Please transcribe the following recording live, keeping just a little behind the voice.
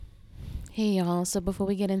Hey y'all, so before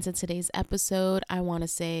we get into today's episode, I want to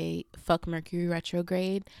say fuck Mercury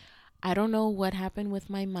retrograde. I don't know what happened with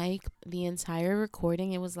my mic the entire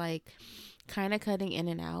recording. It was like kind of cutting in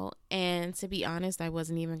and out. And to be honest, I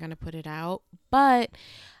wasn't even going to put it out. But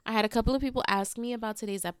I had a couple of people ask me about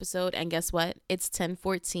today's episode. And guess what? It's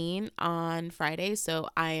 10:14 on Friday. So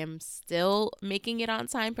I am still making it on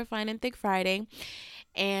time for Fine and Thick Friday.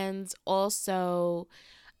 And also,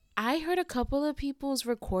 I heard a couple of people's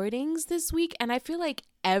recordings this week, and I feel like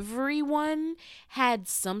everyone had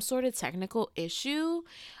some sort of technical issue.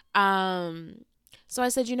 Um, so I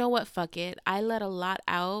said, you know what? Fuck it. I let a lot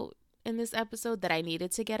out in this episode that I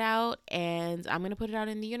needed to get out, and I'm going to put it out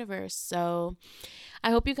in the universe. So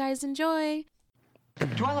I hope you guys enjoy.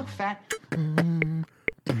 Do I look fat?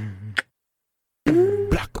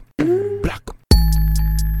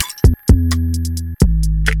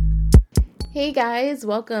 Hey guys,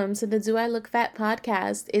 welcome to the Do I Look Fat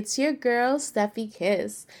podcast. It's your girl, Steffi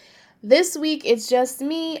Kiss. This week, it's just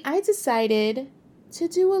me. I decided to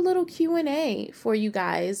do a little Q&A for you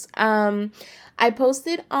guys. I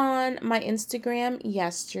posted on my Instagram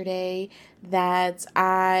yesterday that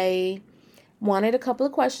I wanted a couple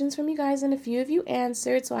of questions from you guys, and a few of you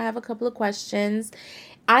answered, so I have a couple of questions.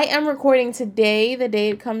 I am recording today, the day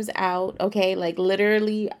it comes out, okay? Like,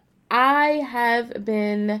 literally, I have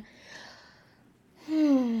been...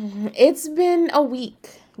 It's been a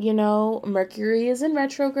week, you know. Mercury is in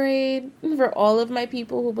retrograde. For all of my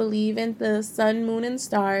people who believe in the sun, moon, and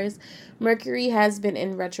stars, Mercury has been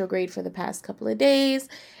in retrograde for the past couple of days.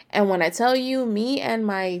 And when I tell you, me and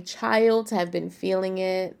my child have been feeling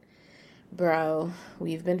it, bro,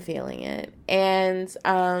 we've been feeling it. And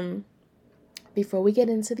before we get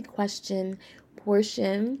into the question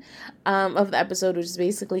portion of the episode, which is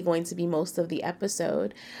basically going to be most of the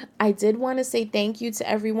episode, I did want to say thank you to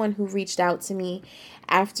everyone who reached out to me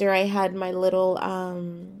after I had my little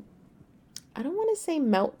I don't want to say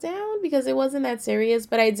meltdown because it wasn't that serious,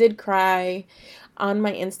 but I did cry on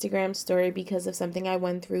my Instagram story because of something I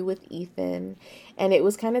went through with Ethan, and it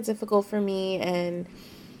was kind of difficult for me. And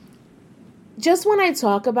just when I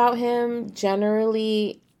talk about him,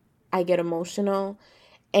 generally I get emotional.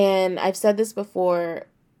 And I've said this before,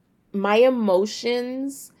 my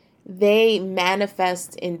emotions, they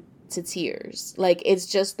manifest into tears. Like, it's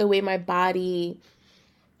just the way my body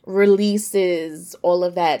releases all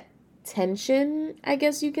of that tension, I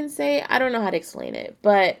guess you can say. I don't know how to explain it.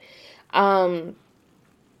 But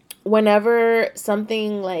whenever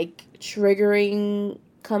something like triggering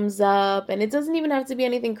comes up, and it doesn't even have to be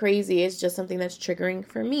anything crazy, it's just something that's triggering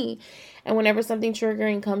for me. And whenever something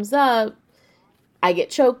triggering comes up, I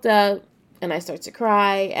get choked up and I start to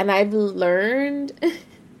cry. And I've learned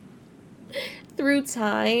through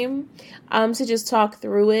time to just talk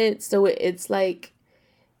through it. So it's like,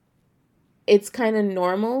 it's kind of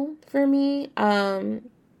normal for me.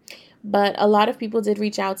 But a lot of people did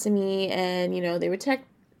reach out to me, and, you know, they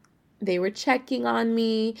were checking on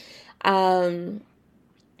me.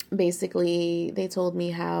 Basically, they told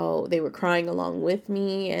me how they were crying along with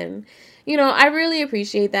me. And, you know, I really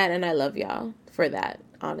appreciate that. And I love y'all for that,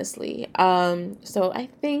 honestly. So I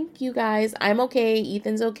thank you guys. I'm okay.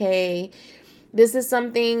 Ethan's okay. This is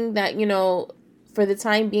something that, you know, for the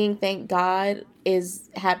time being, thank God,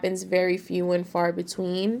 happens very few and far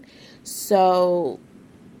between. So,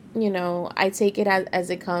 you know, I take it as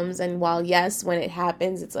it comes. And while, yes, when it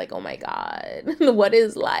happens, it's like, oh my God, what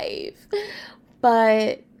is life?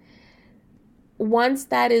 But once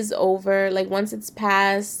that is over, like once it's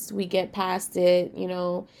past, we get past it, you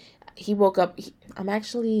know. He woke up. I'm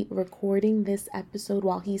actually recording this episode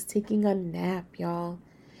while he's taking a nap, y'all.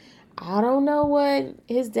 I don't know what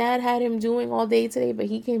his dad had him doing all day today, but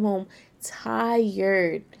he came home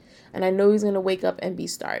tired. And I know he's going to wake up and be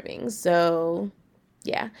starving. So,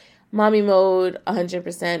 yeah. Mommy mode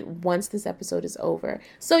 100% once this episode is over.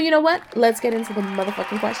 So, you know what? Let's get into the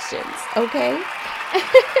motherfucking questions, okay?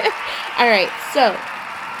 All right, so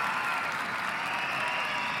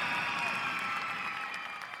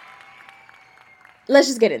let's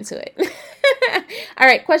just get into it. All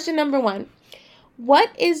right, question number 1. What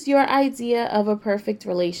is your idea of a perfect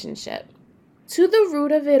relationship? To the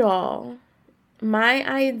root of it all, my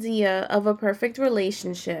idea of a perfect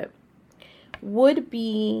relationship would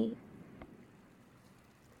be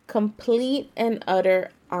complete and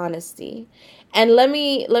utter honesty. And let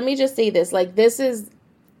me just say this, like, this is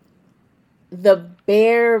the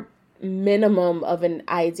bare minimum of an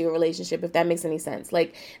ideal relationship, if that makes any sense.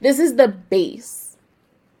 Like, this is the base,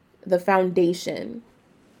 the foundation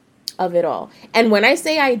of it all. And when I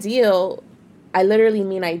say ideal, I literally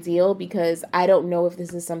mean ideal because I don't know if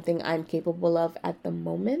this is something I'm capable of at the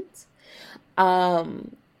moment.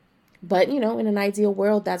 But, you know, in an ideal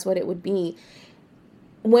world, that's what it would be.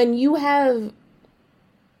 When you have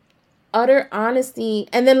utter honesty,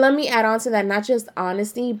 and then let me add on to that, not just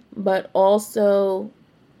honesty, but also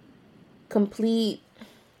complete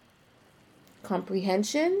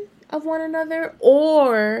comprehension of one another,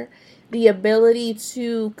 or the ability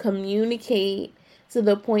to communicate to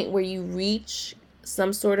the point where you reach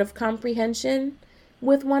some sort of comprehension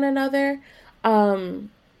with one another.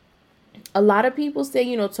 A lot of people say,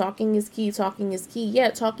 you know, talking is key, talking is key.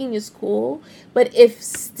 Yeah, talking is cool. But if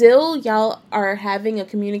still y'all are having a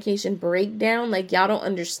communication breakdown, like y'all don't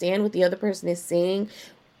understand what the other person is saying,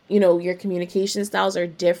 you know, your communication styles are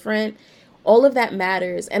different, all of that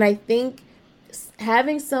matters. And I think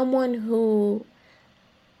having someone who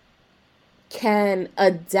can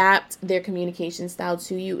adapt their communication style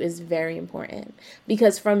to you is very important,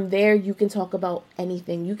 because from there you can talk about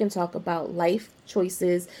anything. You can talk about life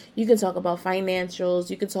choices, you can talk about financials,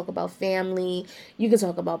 you can talk about family, you can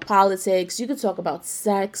talk about politics, you can talk about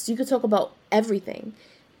sex, you can talk about everything.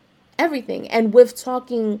 And with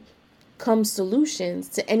talking comes solutions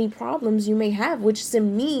to any problems you may have, which to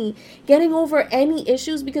me, getting over any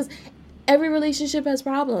issues, because every relationship has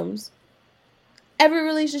problems. Every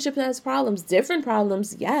relationship has problems, different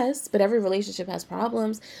problems, yes, but every relationship has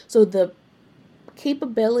problems. So the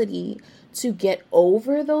capability to get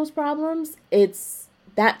over those problems,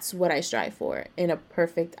 that's what I strive for in a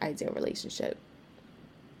perfect ideal relationship.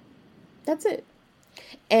 That's it.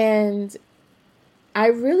 And I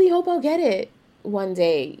really hope I'll get it one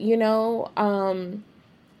day, you know.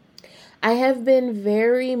 I have been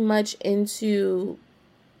very much into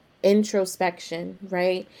introspection,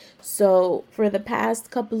 right? So for the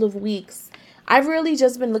past couple of weeks, I've really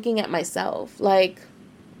just been looking at myself. Like,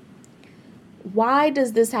 why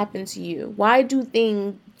does this happen to you? Why do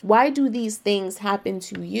these things happen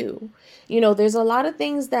to you? You know, there's a lot of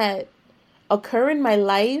things that occur in my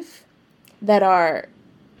life that are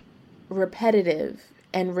repetitive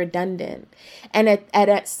and redundant. And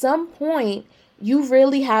at some point, you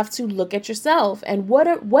really have to look at yourself and what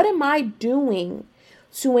am I doing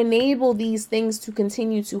to enable these things to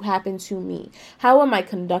continue to happen to me? How am I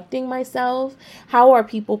conducting myself? How are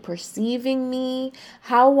people perceiving me?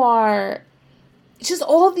 How are just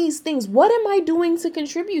all these things? What am I doing to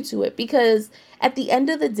contribute to it? Because at the end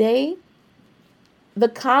of the day, the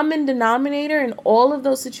common denominator in all of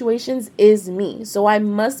those situations is me. So I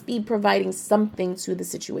must be providing something to the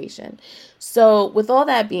situation. So with all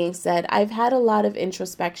that being said, I've had a lot of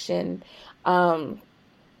introspection,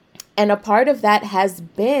 and a part of that has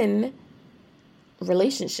been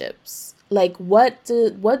relationships. Like, what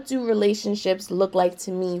do relationships look like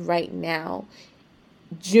to me right now?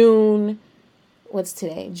 What's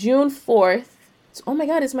today? June 4th. Oh my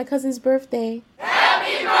God, it's my cousin's birthday.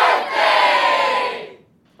 Happy birthday!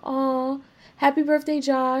 Aw, happy birthday,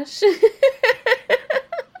 Josh.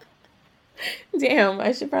 Damn,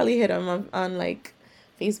 I should probably hit him on like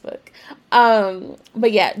Facebook.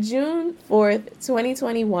 But yeah, June 4th,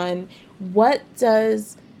 2021. What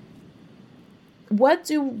does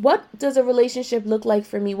a relationship look like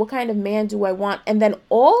for me? What kind of man do I want? And then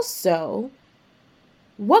also,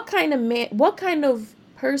 what kind of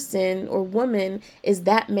person or woman is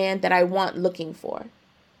that man that I want looking for?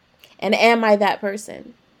 And am I that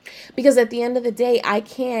person? Because at the end of the day, I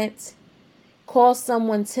can't call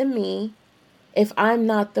someone to me if I'm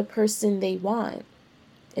not the person they want,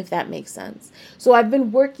 if that makes sense. So I've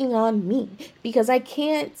been working on me, because I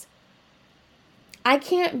can't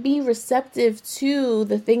be receptive to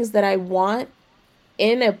the things that I want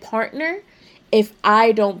in a partner if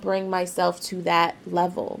I don't bring myself to that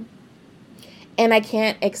level. And I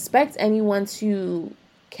can't expect anyone to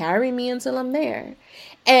carry me until I'm there.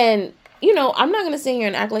 And, you know, I'm not going to sit here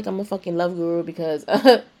and act like I'm a fucking love guru, because,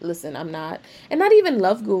 listen, I'm not. And not even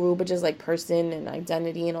love guru, but just like person and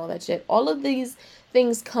identity and all that shit. All of these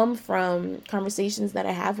things come from conversations that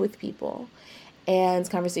I have with people and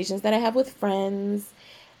conversations that I have with friends.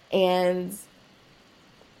 And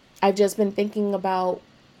I've just been thinking about,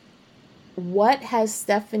 what has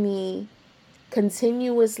Stephanie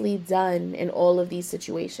continuously done in all of these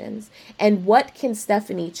situations? And what can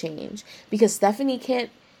Stephanie change? Because Stephanie can't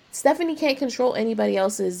control anybody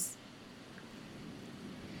else's.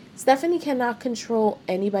 Stephanie cannot control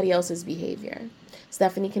anybody else's behavior.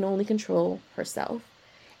 Stephanie can only control herself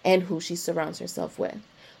and who she surrounds herself with.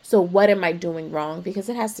 So what am I doing wrong? Because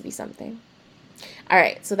it has to be something. All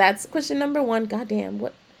right, so that's question number 1. Goddamn,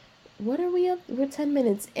 what are we up? We're 10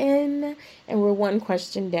 minutes in and we're one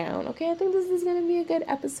question down. Okay, I think this is going to be a good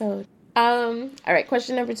episode. All right,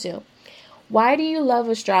 question number 2. Why do you love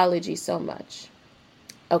astrology so much?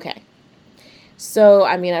 Okay. So,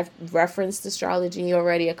 I mean, I've referenced astrology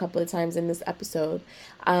already a couple of times in this episode.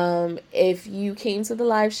 If you came to the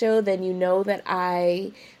live show, then you know that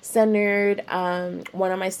I centered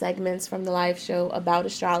one of my segments from the live show about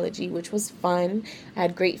astrology, which was fun. I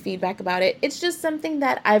had great feedback about it. It's just something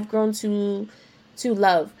that I've grown to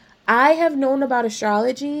love. I have known about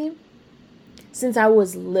astrology since I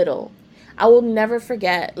was little. I will never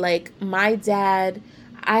forget, like, my dad,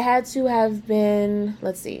 I had to have been,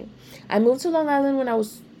 let's see, I moved to Long Island when I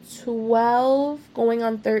was 12, going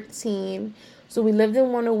on 13. So we lived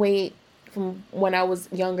in 108 from when I was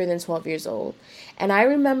younger than 12 years old. And I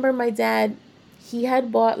remember my dad, he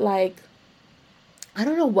had bought, like, I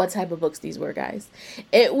don't know what type of books these were, guys.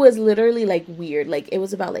 It was literally, like, weird. Like, it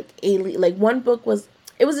was about, like, alien. Like, one book was,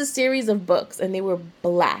 it was a series of books, and they were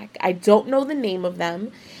black. I don't know the name of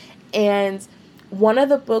them. And one of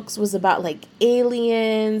the books was about, like,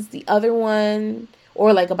 aliens. The other one,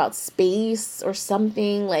 or, like, about space or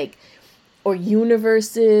something, like, or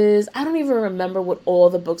universes. I don't even remember what all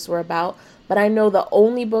the books were about. But I know the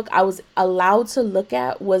only book I was allowed to look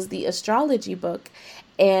at was the astrology book.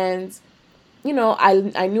 And you know,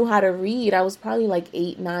 I knew how to read. I was probably like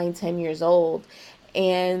 8, 9, 10 years old.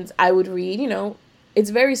 And I would read, you know,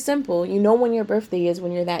 it's very simple. You know when your birthday is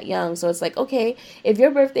when you're that young. So it's like, okay, if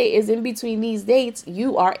your birthday is in between these dates,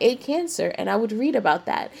 you are a Cancer. And I would read about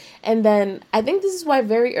that. And then I think this is why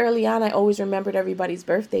very early on I always remembered everybody's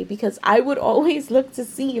birthday, because I would always look to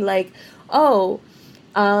see like, oh,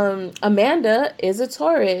 Amanda is a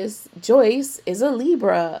Taurus, Joyce is a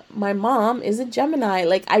Libra, my mom is a Gemini.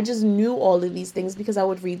 Like, I just knew all of these things because I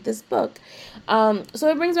would read this book. So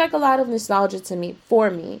it brings back a lot of nostalgia to me, for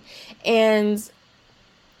me. And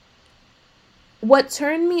what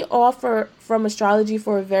turned me off from astrology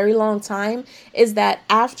for a very long time is that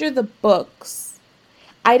after the books,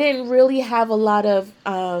 I didn't really have a lot of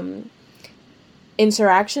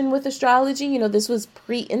interaction with astrology. You know, this was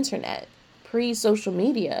pre-internet, pre-social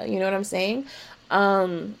media, you know what I'm saying?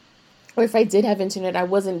 Or if I did have internet, I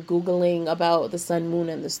wasn't Googling about the sun, moon,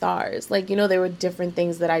 and the stars. Like, you know, there were different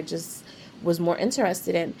things that I just was more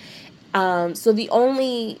interested in. So the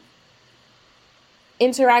only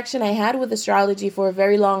interaction I had with astrology for a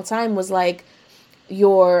very long time was like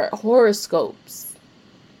your horoscopes.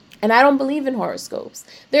 And I don't believe in horoscopes.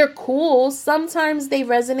 They're cool. Sometimes they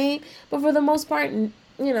resonate, but for the most part, you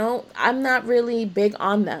know, I'm not really big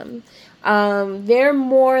on them. They're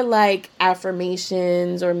more like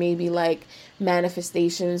affirmations or maybe like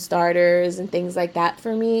manifestation starters and things like that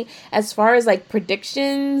for me. As far as like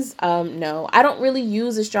predictions, no, I don't really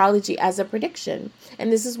use astrology as a prediction.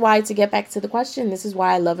 And this is why, to get back to the question, this is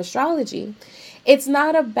why I love astrology. It's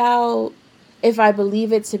not about if I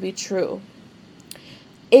believe it to be true.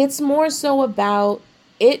 It's more so about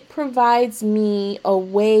it provides me a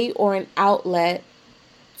way or an outlet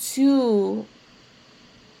to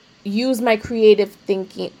use my creative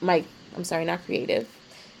thinking, my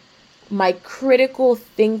critical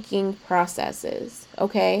thinking processes,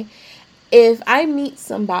 okay? If I meet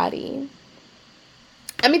somebody,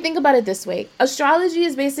 I mean, think about it this way. Astrology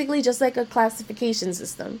is basically just like a classification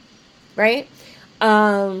system, right?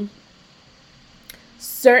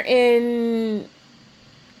 Certain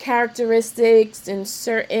characteristics and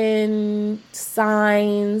certain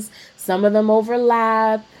signs, some of them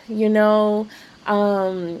overlap, you know,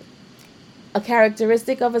 a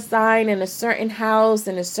characteristic of a sign in a certain house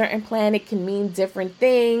and a certain planet can mean different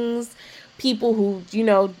things. People who, you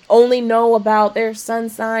know, only know about their sun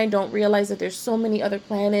sign don't realize that there's so many other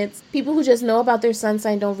planets. People who just know about their sun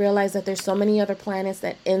sign don't realize that there's so many other planets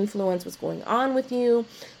that influence what's going on with you.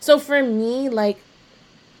 So for me, like,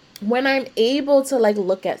 when I'm able to like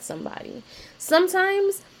look at somebody,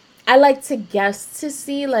 sometimes I like to guess to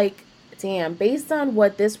see like, damn, based on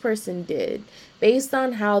what this person did, based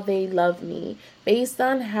on how they love me, based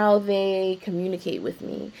on how they communicate with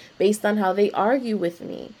me, based on how they argue with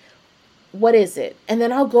me, what is it? And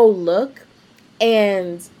then I'll go look,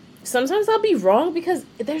 and sometimes I'll be wrong because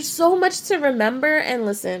there's so much to remember. And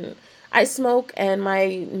listen, I smoke, and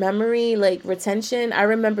my memory, like retention, I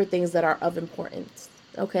remember things that are of importance.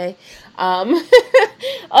 Okay.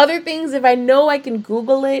 Other things, if I know I can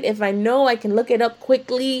Google it, if I know I can look it up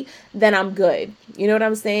quickly, then I'm good. You know what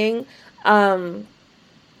I'm saying? But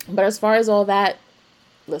as far as all that,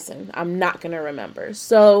 listen, I'm not going to remember.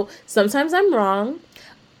 So sometimes I'm wrong.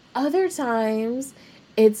 Other times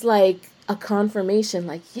it's like a confirmation,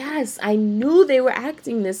 like, yes, I knew they were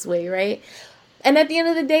acting this way, right? And at the end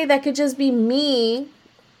of the day, that could just be me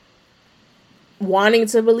wanting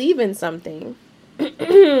to believe in something.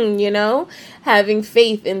 you know, having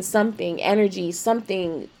faith in something, energy,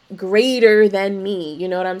 something greater than me. You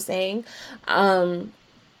know what I'm saying? And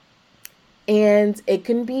it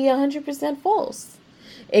can be 100% false.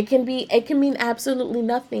 It can mean absolutely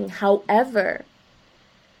nothing. However,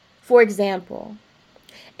 for example,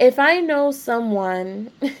 if I know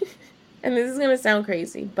someone, and this is going to sound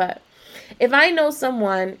crazy, but if I know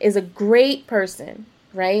someone is a great person,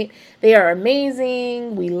 right? They are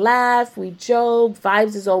amazing. We laugh, we joke.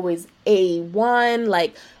 Vibes is always A1,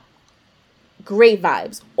 like great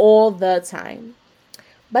vibes all the time.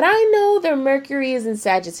 But I know their Mercury is in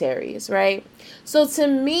Sagittarius, right? So to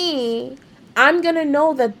me, I'm going to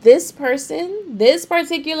know that this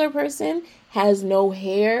particular person, has no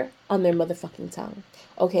hair on their motherfucking tongue,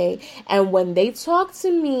 okay? And when they talk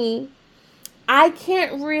to me, I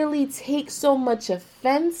can't really take so much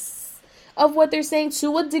offense of what they're saying,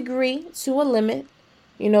 to a degree, to a limit.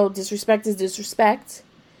 You know, disrespect is disrespect.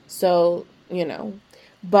 So, you know,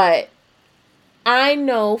 but I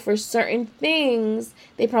know for certain things,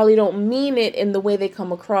 they probably don't mean it in the way they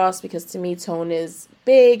come across, because to me, tone is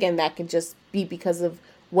big, and that can just be because of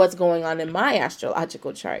what's going on in my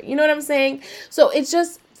astrological chart. You know what I'm saying? So it's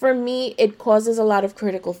just, for me, it causes a lot of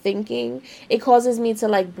critical thinking. It causes me to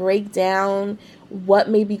like break down what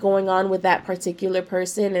may be going on with that particular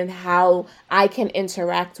person and how I can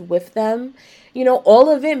interact with them. You know, all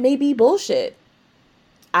of it may be bullshit.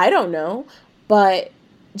 I don't know. But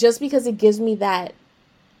just because it gives me that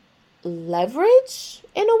leverage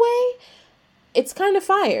in a way, it's kind of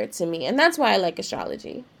fire to me. And that's why I like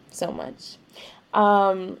astrology so much.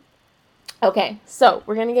 Okay, so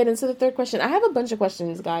we're going to get into the third question. I have a bunch of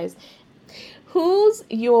questions, guys. Who's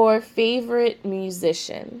your favorite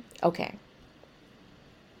musician? Okay.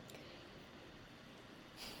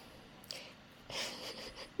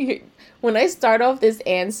 When I start off this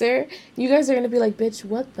answer, you guys are going to be like, bitch,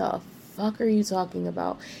 what the fuck are you talking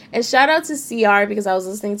about? And shout out to CR, because I was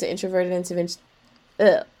listening to Introverted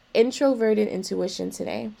Intuition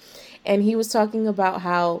today. And he was talking about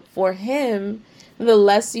how, for him, the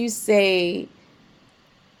less you say,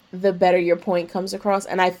 the better your point comes across.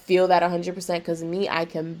 And I feel that 100%, because me, I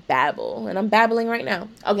can babble. And I'm babbling right now.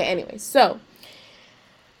 Okay, anyway, so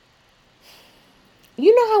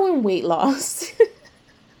you know how in weight loss,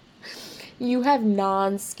 you have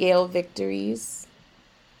non-scale victories,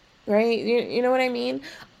 right? You know what I mean?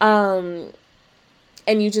 And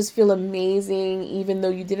you just feel amazing, even though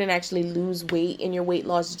you didn't actually lose weight in your weight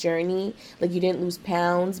loss journey. Like, you didn't lose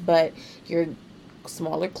pounds, but you're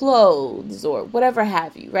smaller clothes or whatever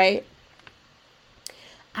have you, right?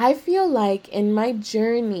 I feel like in my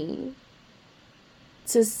journey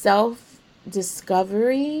to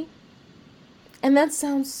self-discovery, and that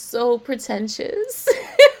sounds so pretentious,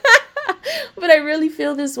 but I really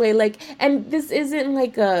feel this way. Like, and this isn't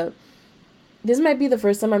like this might be the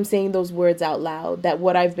first time I'm saying those words out loud, that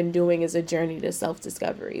what I've been doing is a journey to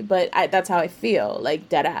self-discovery, but that's how I feel, like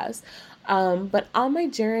dead ass. But on my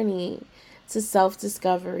journey to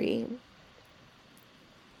self-discovery,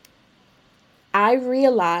 I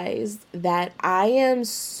realized that I am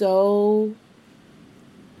so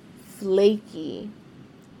flaky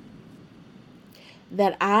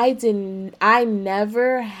that I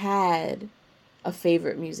never had a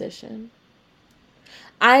favorite musician.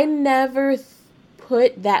 I never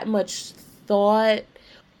put that much thought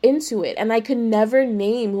into it. And I could never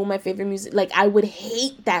name who my favorite music, like, I would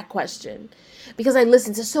hate that question, because I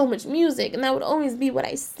listen to so much music, and that would always be what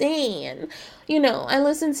I say. And, you know, I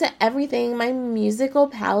listen to everything. My musical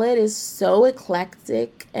palette is so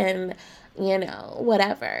eclectic and, you know,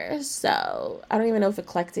 whatever. So I don't even know if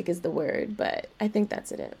eclectic is the word, but I think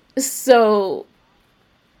that's it. So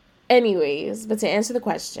anyways, but to answer the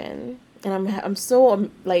question, and I'm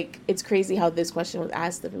so, like, it's crazy how this question was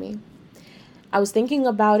asked of me. I was thinking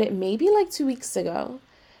about it maybe like 2 weeks ago.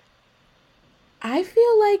 I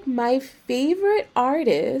feel like my favorite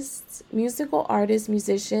artist, musical artist,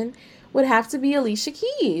 musician, would have to be Alicia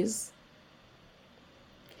Keys.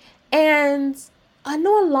 And I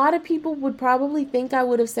know a lot of people would probably think I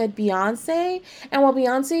would have said Beyonce. And while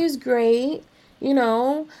Beyonce is great, you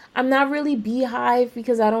know, I'm not really Beehive,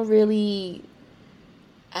 because I don't really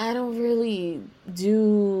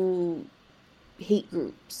do hate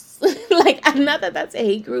groups. Like, not that that's a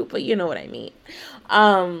hate group, but you know what I mean.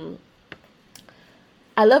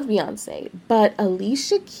 I love Beyonce, but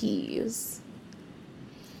Alicia Keys,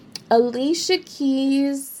 I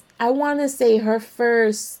want to say her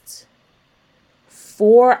first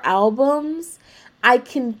 4 albums, I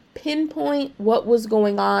can pinpoint what was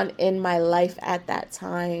going on in my life at that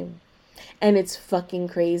time. And it's fucking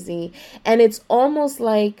crazy. And it's almost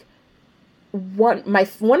like one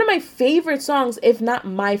of my favorite songs, if not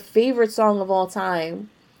my favorite song of all time.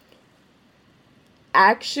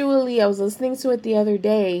 Actually, I was listening to it the other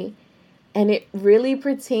day, and it really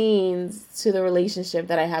pertains to the relationship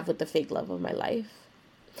that I have with the fake love of my life.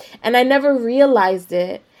 And I never realized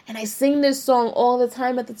it. And I sing this song all the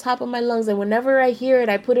time at the top of my lungs. And whenever I hear it,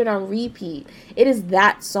 I put it on repeat. It is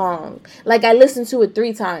that song. Like, I listen to it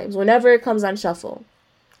 3 times whenever it comes on shuffle.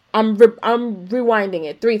 I'm rewinding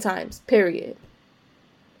it 3 times, period.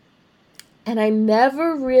 And I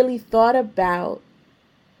never really thought about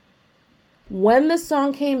when the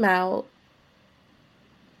song came out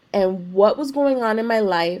and what was going on in my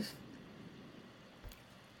life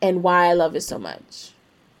and why I love it so much.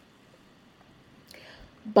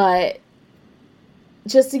 But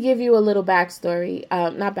just to give you a little backstory,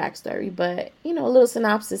 not backstory, but, a little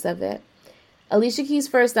synopsis of it. Alicia Keys'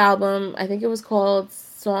 first album, I think it was called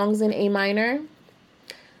Songs in A Minor.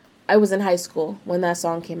 I was in high school when that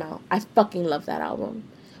song came out. I fucking love that album.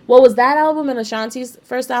 What was that album and Ashanti's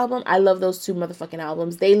first album? I love those 2 motherfucking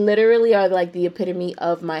albums. They literally are like the epitome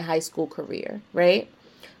of my high school career, right?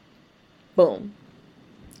 Boom.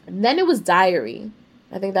 And then it was Diary.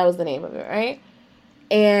 I think that was the name of it, right?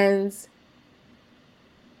 And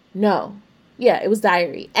it was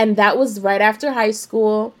Diary. And that was right after high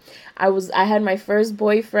school. I had my first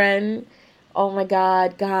boyfriend. Oh my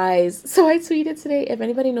God, guys. So I tweeted today, if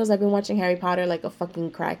anybody knows, I've been watching Harry Potter like a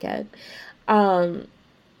fucking crackhead.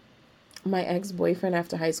 My ex-boyfriend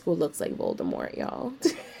after high school looks like Voldemort, y'all.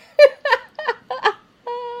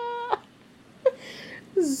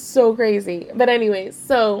 This is so crazy. But anyways,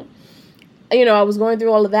 so I was going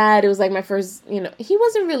through all of that. It was like my first, he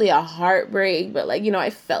wasn't really a heartbreak, but like, I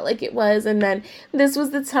felt like it was. And then this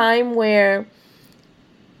was the time where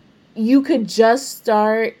you could just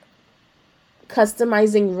start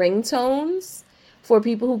customizing ringtones for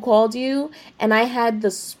people who called you. And I had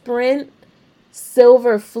the Sprint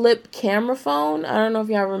silver flip camera phone. I don't know if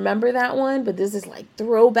y'all remember that one, but this is like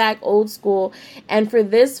throwback old school. And for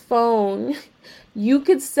this phone, you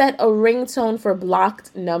could set a ringtone for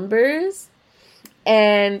blocked numbers.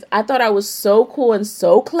 And I thought I was so cool and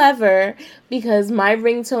so clever because my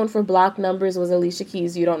ringtone for blocked numbers was Alicia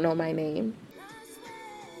Keys' You Don't Know My Name.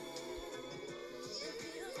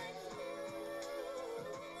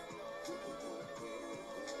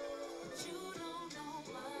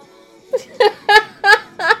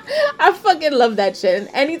 I fucking love that shit. And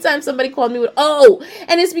anytime somebody called me with,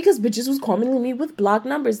 and it's because bitches was calling me with blocked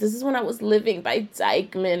numbers. This is when I was living by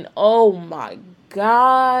Dykeman. Oh my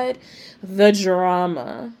God. The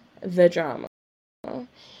drama.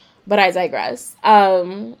 But I digress.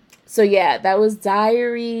 So yeah, that was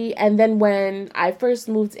Diary. And then when I first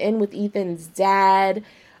moved in with Ethan's dad,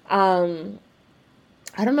 I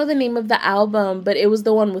don't know the name of the album, but it was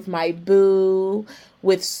the one with My Boo,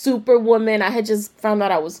 with Superwoman. I had just found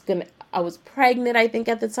out I was pregnant, I think,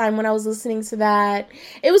 at the time when I was listening to that.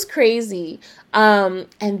 It was crazy. And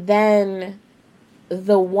then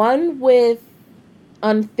the one with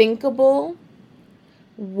Unthinkable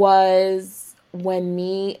was when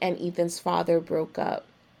me and Ethan's father broke up.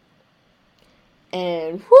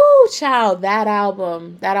 And whoo, child, that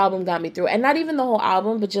album got me through. And not even the whole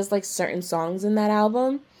album, but just like certain songs in that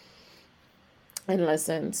album. And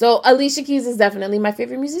listen, so Alicia Keys is definitely my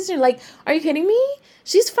favorite musician. Like, are you kidding me?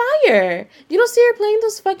 She's fire. You don't see her playing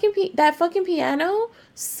that fucking piano?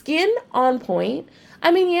 Skin on point.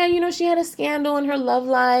 I mean, yeah, she had a scandal in her love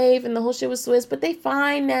life and the whole shit was Swiss, but they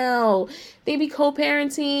fine now. They be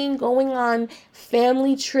co-parenting, going on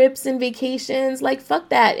family trips and vacations. Like, fuck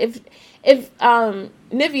that. If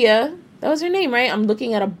Nivea, that was her name, right? I'm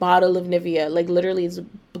looking at a bottle of Nivea, like literally it's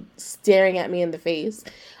staring at me in the face.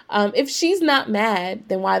 If she's not mad,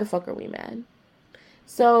 then why the fuck are we mad?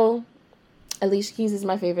 So, Alicia Keys is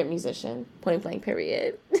my favorite musician. Point blank,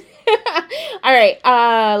 period. All right,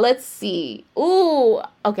 let's see. Ooh,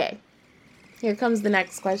 okay. Here comes the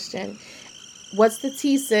next question. What's the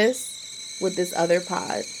thesis with this other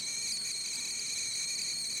pod?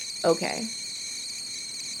 Okay.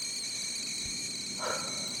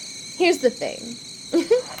 Here's the thing.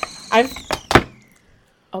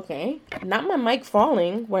 Okay, not my mic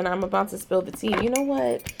falling when I'm about to spill the tea. You know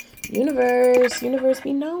what? Universe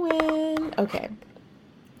be knowing. Okay.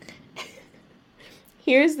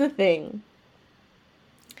 Here's the thing.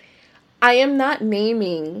 I am not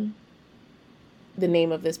naming the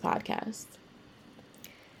name of this podcast.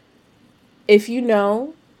 If you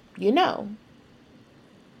know, you know.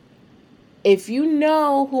 If you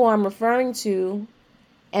know who I'm referring to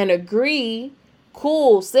and agree,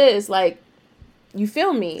 cool, sis, like, you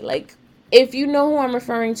feel me? Like, if you know who I'm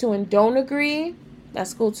referring to and don't agree,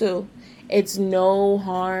 that's cool too. It's no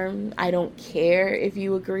harm. I don't care if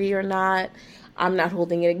you agree or not. I'm not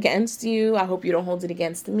holding it against you. I hope you don't hold it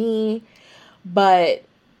against me. But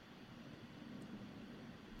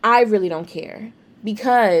I really don't care.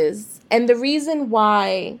 And the reason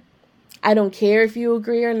why I don't care if you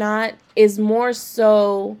agree or not is more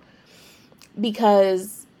so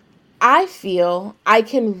because I feel I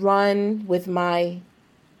can run with my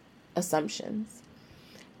assumptions.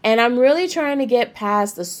 And I'm really trying to get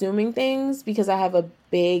past assuming things because I have a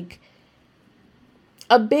big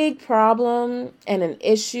problem and an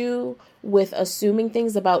issue with assuming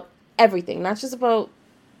things about everything, not just about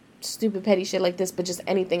stupid petty shit like this, but just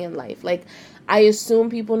anything in life. Like, I assume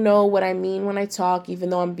people know what I mean when I talk, even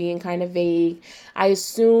though I'm being kind of vague. I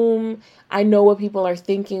assume I know what people are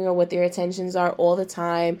thinking or what their intentions are all the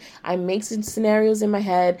time. I make some scenarios in my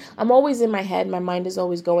head. I'm always in my head. My mind is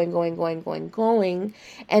always going.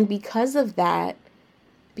 And because of that,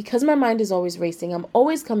 because my mind is always racing, I'm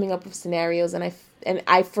always coming up with scenarios, and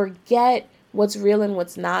I forget what's real and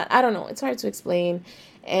what's not. I don't know. It's hard to explain.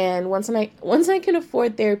 And once I can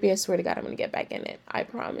afford therapy, I swear to God, I'm going to get back in it. I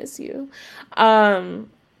promise you. But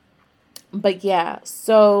yeah,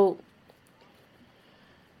 so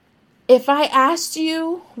if I asked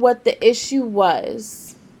you what the issue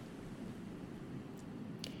was,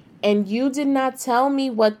 and you did not tell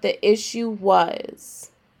me what the issue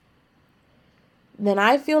was, then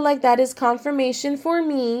I feel like that is confirmation for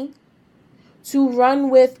me to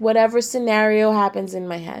run with whatever scenario happens in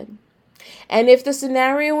my head. And if the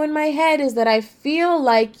scenario in my head is that I feel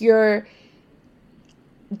like you're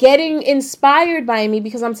getting inspired by me,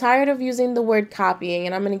 because I'm tired of using the word copying,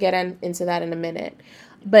 and I'm going to get into that in a minute.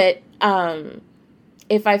 But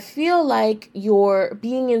if I feel like you're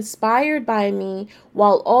being inspired by me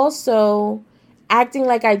while also acting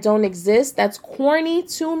like I don't exist, that's corny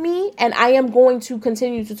to me, and I am going to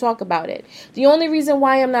continue to talk about it. The only reason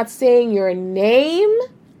why I'm not saying your name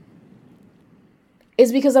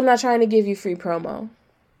is because I'm not trying to give you free promo.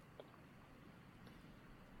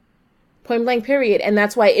 Point blank, period. And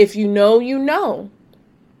that's why if you know, you know.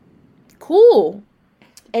 Cool.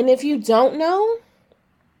 And if you don't know,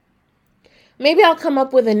 maybe I'll come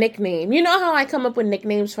up with a nickname. You know how I come up with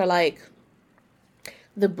nicknames for like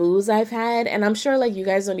the booze I've had? And I'm sure like you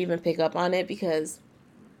guys don't even pick up on it because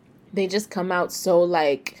they just come out so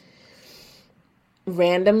like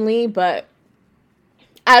randomly, but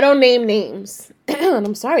I don't name names. And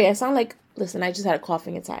I'm sorry, I sound like, listen, I just had a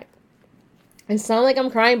coughing attack. I sound like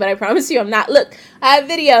I'm crying, but I promise you I'm not. Look, I have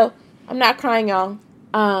video. I'm not crying, y'all.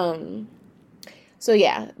 So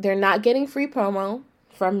yeah, they're not getting free promo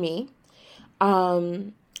from me.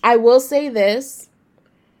 I will say this.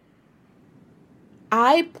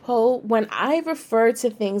 When I refer to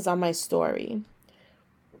things on my story,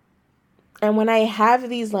 and when I have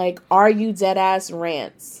these like, are you dead ass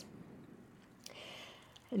rants,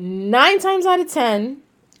 9 times out of 10,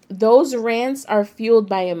 those rants are fueled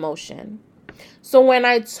by emotion. So when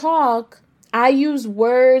I talk, I use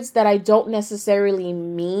words that I don't necessarily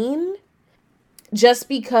mean just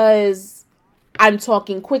because I'm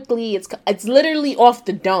talking quickly. It's literally off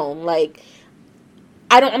the dome. Like,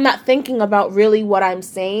 I'm not thinking about really what I'm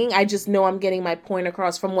saying. I just know I'm getting my point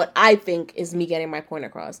across from what I think is me getting my point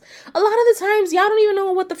across. A lot of the times, y'all don't even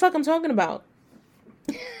know what the fuck I'm talking about.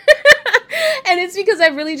 And it's because I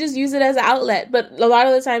really just use it as an outlet. But a lot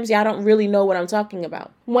of the times, y'all don't really know what I'm talking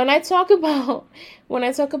about. When I talk about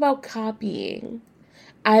copying,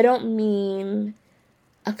 I don't mean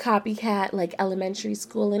a copycat like elementary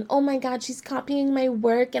school and, oh my God, she's copying my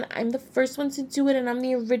work and I'm the first one to do it and I'm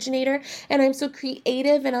the originator and I'm so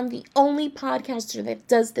creative and I'm the only podcaster that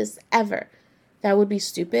does this ever. That would be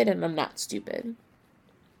stupid, and I'm not stupid.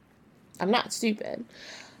 I'm not stupid.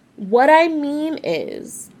 What I mean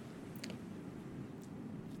is,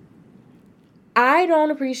 I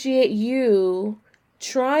don't appreciate you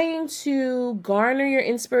trying to garner your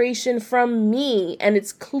inspiration from me, and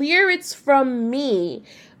it's clear it's from me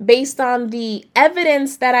based on the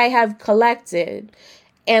evidence that I have collected.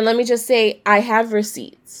 And let me just say, I have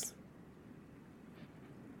receipts.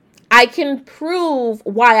 I can prove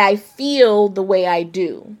why I feel the way I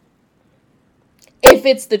do. If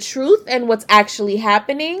it's the truth and what's actually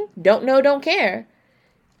happening, don't know, don't care.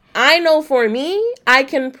 I know for me, I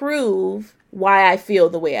can prove why I feel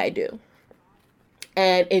the way I do.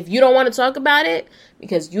 And if you don't want to talk about it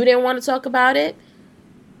because you didn't want to talk about it,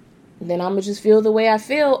 then I'm going to just feel the way I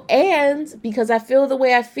feel. And because I feel the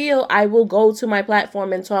way I feel, I will go to my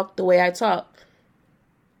platform and talk the way I talk.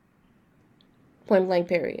 Point blank,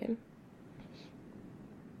 period.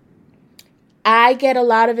 I get a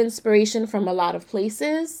lot of inspiration from a lot of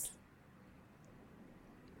places.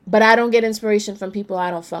 But I don't get inspiration from people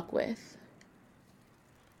I don't fuck with.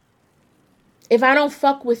 If I don't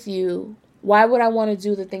fuck with you, why would I want to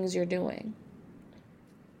do the things you're doing?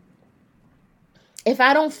 If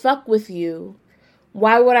I don't fuck with you,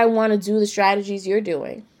 why would I want to do the strategies you're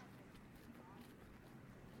doing?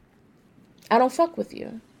 I don't fuck with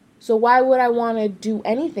you. So why would I want to do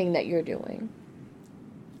anything that you're doing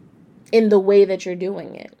in the way that you're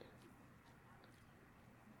doing it?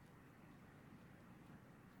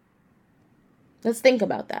 Let's think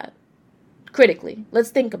about that critically. Let's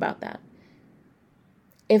think about that.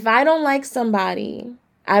 If I don't like somebody,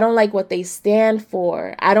 I don't like what they stand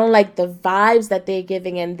for, I don't like the vibes that they're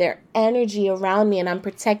giving and their energy around me, and I'm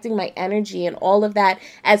protecting my energy and all of that,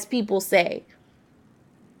 as people say,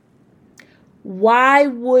 why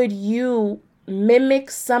would you mimic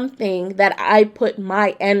something that I put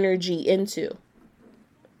my energy into?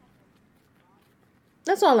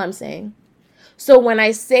 That's all I'm saying. So when I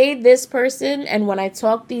say this person and when I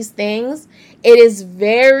talk these things, it is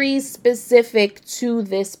very specific to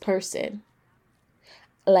this person.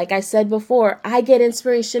 Like I said before, I get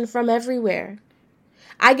inspiration from everywhere.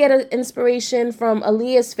 I get an inspiration from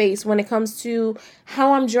Aaliyah's face when it comes to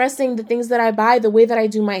how I'm dressing, the things that I buy, the way that I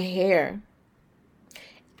do my hair.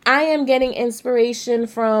 I am getting inspiration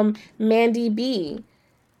from Mandy B,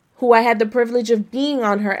 who I had the privilege of being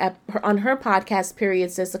on her podcast, Period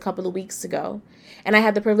Sis, a couple of weeks ago. And I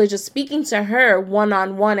had the privilege of speaking to her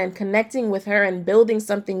one-on-one and connecting with her and building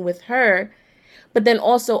something with her. But then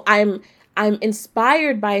also I'm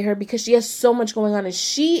inspired by her because she has so much going on and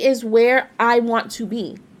she is where I want to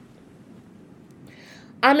be.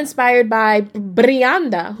 I'm inspired by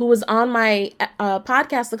Brianda, who was on my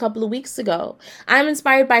podcast a couple of weeks ago. I'm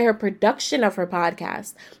inspired by her production of her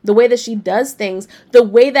podcast, the way that she does things, the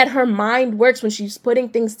way that her mind works when she's putting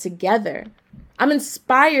things together. I'm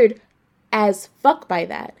inspired as fuck by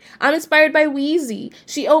that. I'm inspired by Wheezy.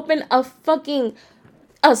 She opened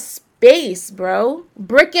a space, bro.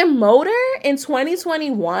 Brick and Mortar in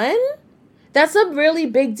 2021? That's a really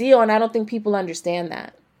big deal, and I don't think people understand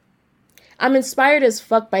that. I'm inspired as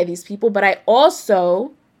fuck by these people, but I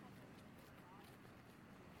also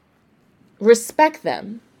respect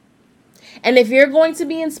them. And if you're going to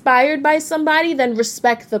be inspired by somebody, then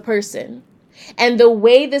respect the person. And the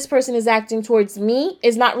way this person is acting towards me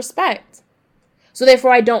is not respect. So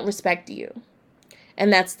therefore, I don't respect you.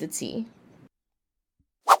 And that's the tea.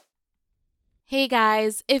 Hey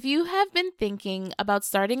guys, if you have been thinking about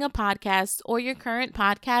starting a podcast or your current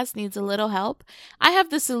podcast needs a little help, I have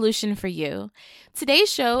the solution for you. Today's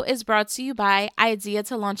show is brought to you by Idea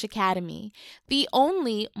to Launch Academy, the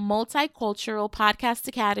only multicultural podcast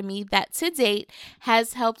academy that to date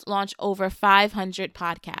has helped launch over 500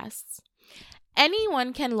 podcasts.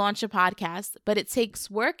 Anyone can launch a podcast, but it takes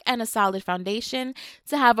work and a solid foundation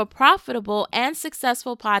to have a profitable and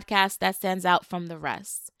successful podcast that stands out from the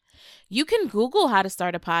rest. You can Google how to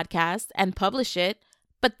start a podcast and publish it,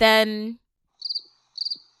 but then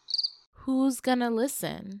who's gonna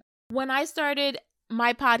listen? When I started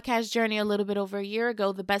my podcast journey a little bit over a year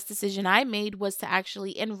ago, the best decision I made was to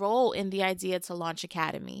actually enroll in the Idea to Launch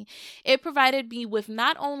Academy. It provided me with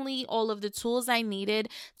not only all of the tools I needed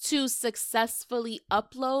to successfully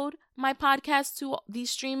upload my podcast to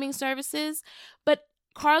these streaming services, but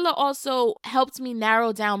Carla also helped me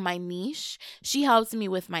narrow down my niche. She helped me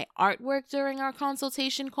with my artwork during our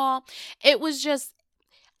consultation call. It was just,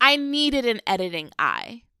 I needed an editing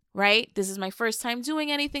eye, right? This is my first time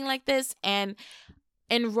doing anything like this, and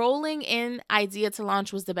enrolling in Idea to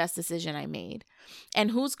Launch was the best decision I made.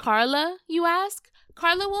 And who's Carla, you ask?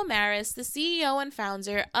 Carla Wilmaris, the CEO and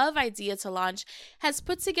founder of Idea to Launch, has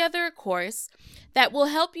put together a course that will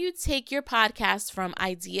help you take your podcast from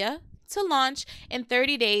idea to launch in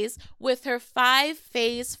 30 days with her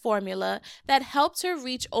 5-phase formula that helped her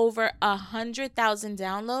reach over 100,000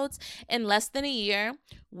 downloads in less than a year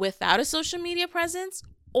without a social media presence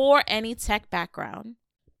or any tech background.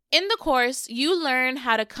 In the course, you learn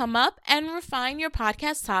how to come up and refine your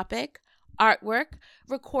podcast topic, artwork,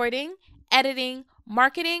 recording, editing,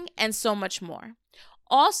 marketing, and so much more.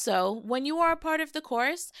 Also, when you are a part of the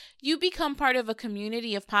course, you become part of a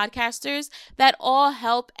community of podcasters that all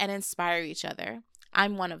help and inspire each other.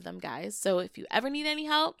 I'm one of them, guys. So if you ever need any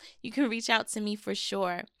help, you can reach out to me for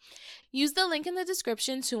sure. Use the link in the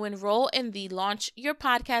description to enroll in the Launch Your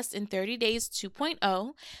Podcast in 30 Days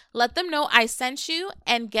 2.0. Let them know I sent you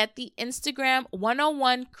and get the Instagram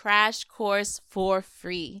 101 crash course for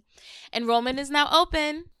free. Enrollment is now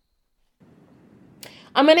open.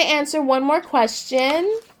 I'm going to answer one more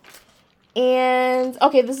question. And,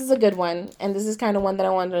 okay, this is a good one. And this is kind of one that I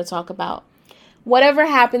wanted to talk about. whatever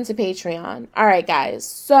happened to Patreon? All right, guys.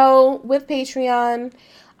 So with Patreon,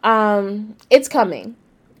 it's coming.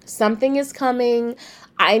 Something is coming.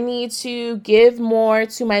 I need to give more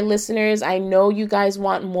to my listeners. I know you guys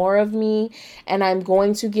want more of me, and I'm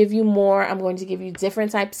going to give you more. I'm going to give you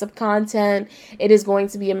different types of content. It is going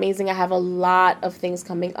to be amazing. I have a lot of things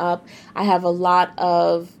coming up. I have a lot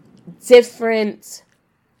of different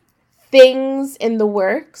things in the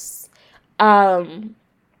works. So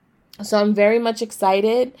I'm very much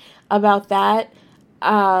excited about that.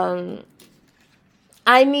 I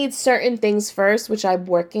need certain things first, which I'm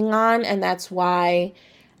working on, and that's why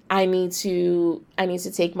I need to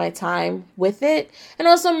take my time with it. And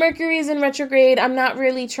also Mercury is in retrograde. I'm not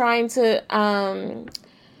really trying to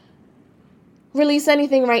release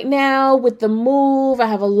anything right now with the move. I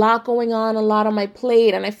have a lot going on, a lot on my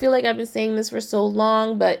plate, and I feel like I've been saying this for so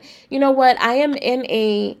long, but you know what? I am in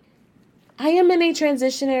a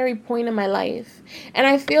transitionary point in my life. And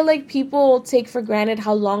I feel like people take for granted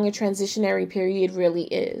how long a transitionary period really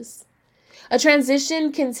is. A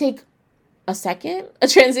transition can take a second. A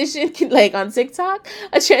transition can, like on TikTok,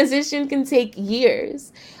 a transition can take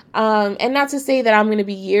years. And not to say that I'm going to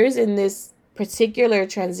be years in this particular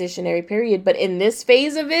transitionary period, but in this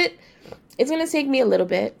phase of it, it's going to take me a little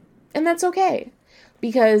bit. And that's okay.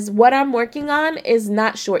 Because what I'm working on is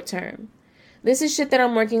not short term. This is shit that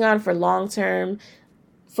I'm working on for long term,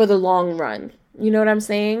 for the long run. You know what I'm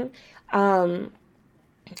saying? I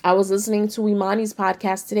was listening to Imani's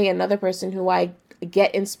podcast today, another person who I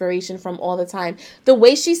get inspiration from all the time. The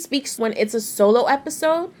way she speaks when it's a solo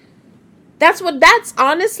episode, that's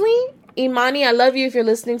honestly, Imani, I love you if you're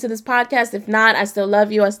listening to this podcast. If not, I still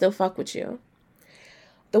love you. I still fuck with you.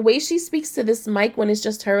 The way she speaks to this mic when it's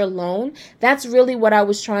just her alone, that's really what I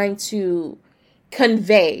was trying to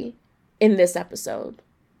convey in this episode.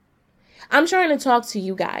 I'm trying to talk to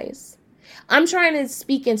you guys. I'm trying to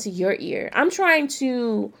speak into your ear. I'm trying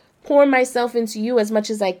to pour myself into you as much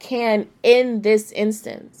as I can in this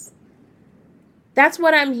instance. That's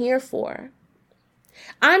what I'm here for.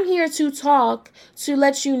 I'm here to talk, to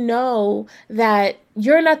let you know that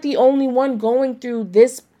you're not the only one going through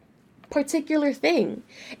this particular thing.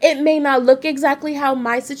 It may not look exactly how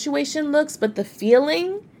my situation looks, but the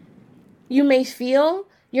feeling you may feel,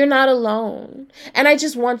 you're not alone. And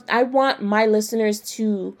I want my listeners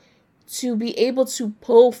to be able to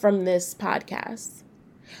pull from this podcast.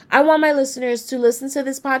 I want my listeners to listen to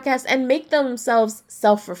this podcast and make themselves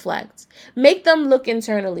self-reflect. Make them look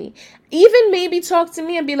internally. Even maybe talk to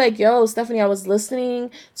me and be like, yo, Stephanie, I was listening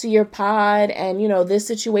to your pod and, this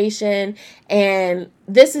situation, and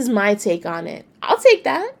this is my take on it. I'll take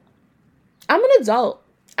that. I'm an adult.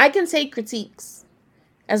 I can take critiques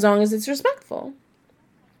as long as it's respectful.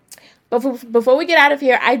 But before we get out of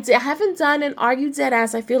here, I haven't done an Argue Dead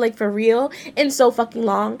Ass, I feel like, for real, in so fucking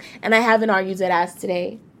long. And I haven't argued dead ass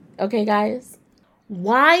today. Okay, guys?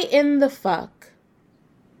 Why in the fuck,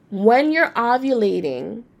 when you're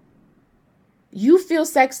ovulating, you feel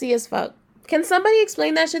sexy as fuck? Can somebody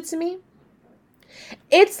explain that shit to me?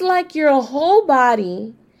 It's like your whole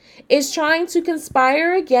body is trying to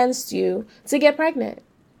conspire against you to get pregnant.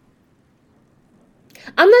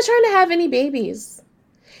 I'm not trying to have any babies.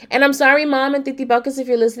 And I'm sorry, Mom and Titi Buckets, if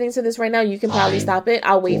you're listening to this right now, you can probably stop it.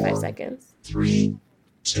 I'll wait 5 seconds. 3,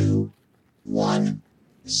 2, 1,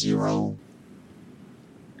 0.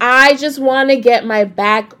 I just want to get my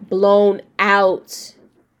back blown out.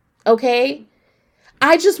 Okay?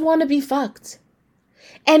 I just want to be fucked.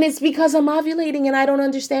 And it's because I'm ovulating and I don't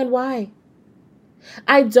understand why.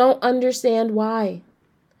 I don't understand why.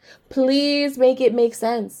 Please make it make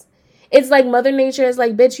sense. It's like Mother Nature is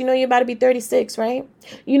like, bitch, you're about to be 36, right?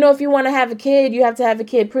 If you want to have a kid, you have to have a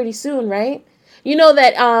kid pretty soon, right? You know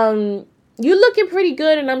that you're looking pretty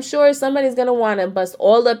good, and I'm sure somebody's going to want to bust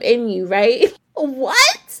all up in you, right?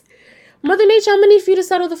 What? Mother Nature, I'm going to need for you to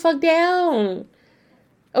settle the fuck down.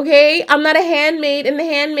 Okay? I'm not a handmaid in The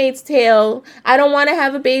Handmaid's Tale. I don't want to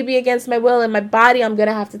have a baby against my will in my body. I'm going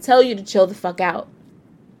to have to tell you to chill the fuck out.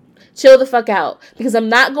 Chill the fuck out. Because I'm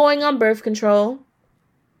not going on birth control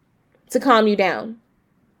to calm you down.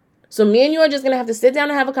 So me and you are just going to have to sit down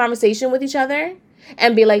and have a conversation with each other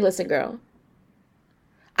and be like, listen, girl,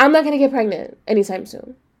 I'm not going to get pregnant anytime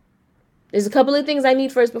soon. There's a couple of things I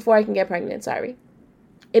need first before I can get pregnant. Sorry.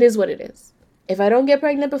 It is what it is. If I don't get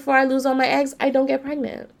pregnant before I lose all my eggs, I don't get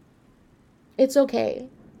pregnant. It's okay.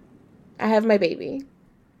 I have my baby.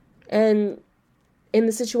 And in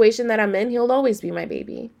the situation that I'm in, he'll always be my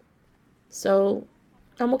baby. So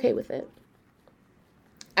I'm okay with it.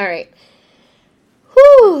 All right.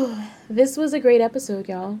 Whew. This was a great episode,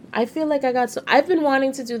 y'all. I feel like I've been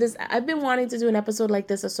wanting to do this. I've been wanting to do an episode like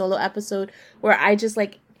this, a solo episode where I just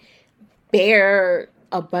like bear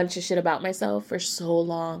a bunch of shit about myself for so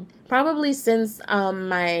long. Probably since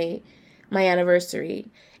my anniversary.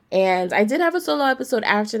 And I did have a solo episode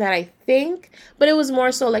after that, I think, but it was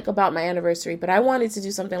more so like about my anniversary. But I wanted to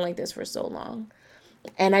do something like this for so long.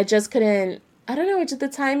 And I just couldn't, I don't know, the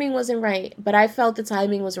timing wasn't right. But I felt the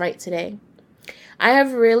timing was right today. I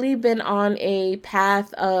have really been on a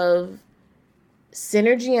path of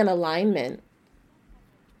synergy and alignment.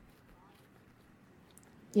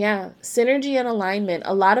 Yeah, synergy and alignment.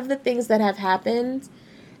 A lot of the things that have happened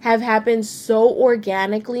so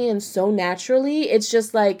organically and so naturally. It's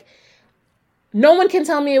just like, no one can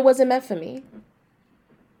tell me it wasn't meant for me.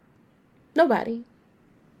 Nobody.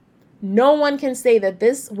 No one can say that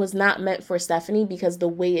this was not meant for Stephanie because the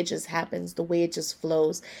way it just happens, the way it just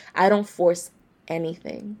flows. I don't force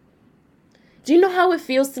anything. Do you know how it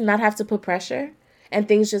feels to not have to put pressure and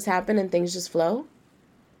things just happen and things just flow?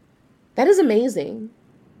 That is amazing.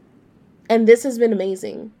 And this has been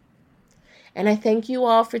amazing. And I thank you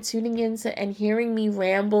all for tuning in and hearing me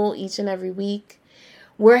ramble each and every week.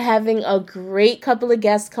 We're having a great couple of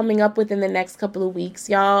guests coming up within the next couple of weeks,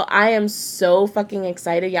 y'all. I am so fucking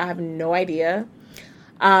excited. Y'all have no idea.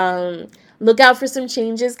 Look out for some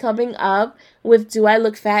changes coming up with Do I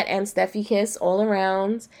Look Fat and Steffi Kiss all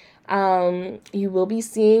around. You will be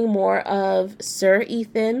seeing more of Sir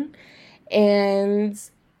Ethan. And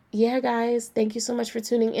yeah, guys, thank you so much for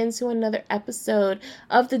tuning in to another episode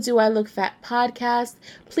of the Do I Look Fat podcast.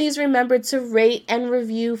 Please remember to rate and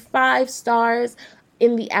review 5 stars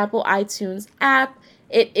in the Apple iTunes app.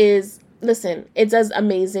 It does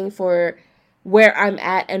amazing for where I'm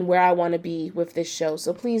at and where I want to be with this show.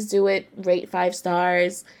 So please do it. Rate 5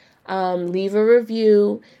 stars. Leave a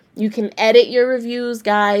review. You can edit your reviews,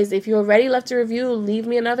 guys. If you already left a review, leave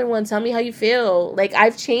me another one. Tell me how you feel. Like,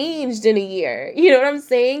 I've changed in a year. You know what I'm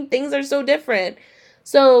saying? Things are so different.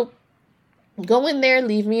 So go in there,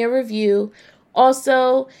 leave me a review.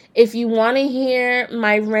 Also, if you want to hear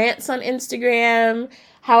my rants on Instagram,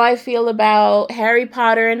 how I feel about Harry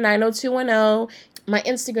Potter and 90210, my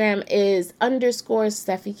Instagram is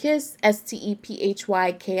 _SteffiKiss,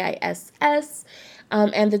 STEPHYKISS.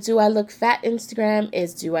 And the Do I Look Fat Instagram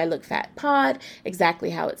is Do I Look Fat Pod,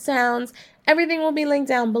 exactly how it sounds. Everything will be linked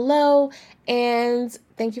down below. And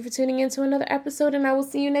thank you for tuning in to another episode, and I will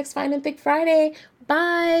see you next Fine and Thick Friday.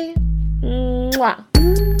 Bye. Mwah.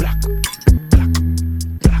 Black.